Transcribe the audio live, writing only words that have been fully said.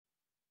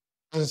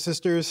And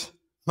sisters,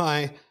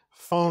 my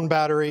phone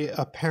battery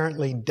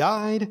apparently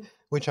died,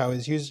 which I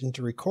was using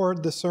to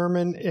record the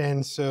sermon,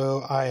 and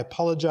so I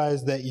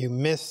apologize that you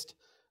missed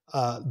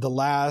the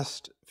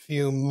last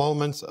few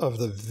moments of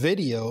the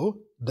video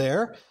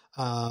there.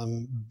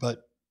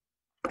 But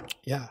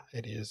yeah,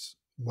 it is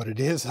what it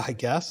is, I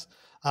guess.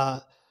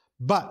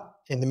 But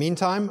in the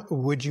meantime,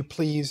 would you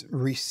please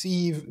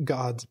receive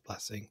God's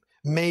blessing?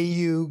 May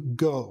you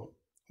go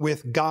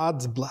with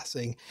God's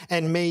blessing,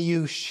 and may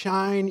you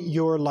shine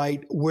your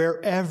light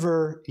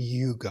wherever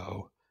you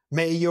go.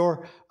 May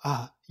your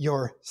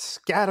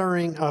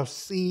scattering of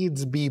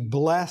seeds be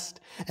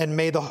blessed, and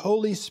may the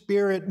Holy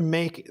Spirit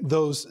make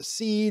those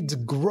seeds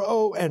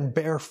grow and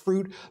bear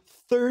fruit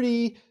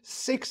 30,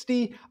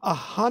 60,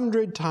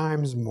 100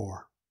 times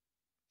more.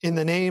 In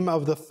the name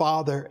of the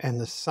Father and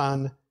the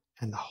Son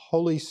and the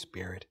Holy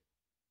Spirit,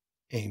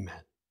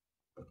 amen.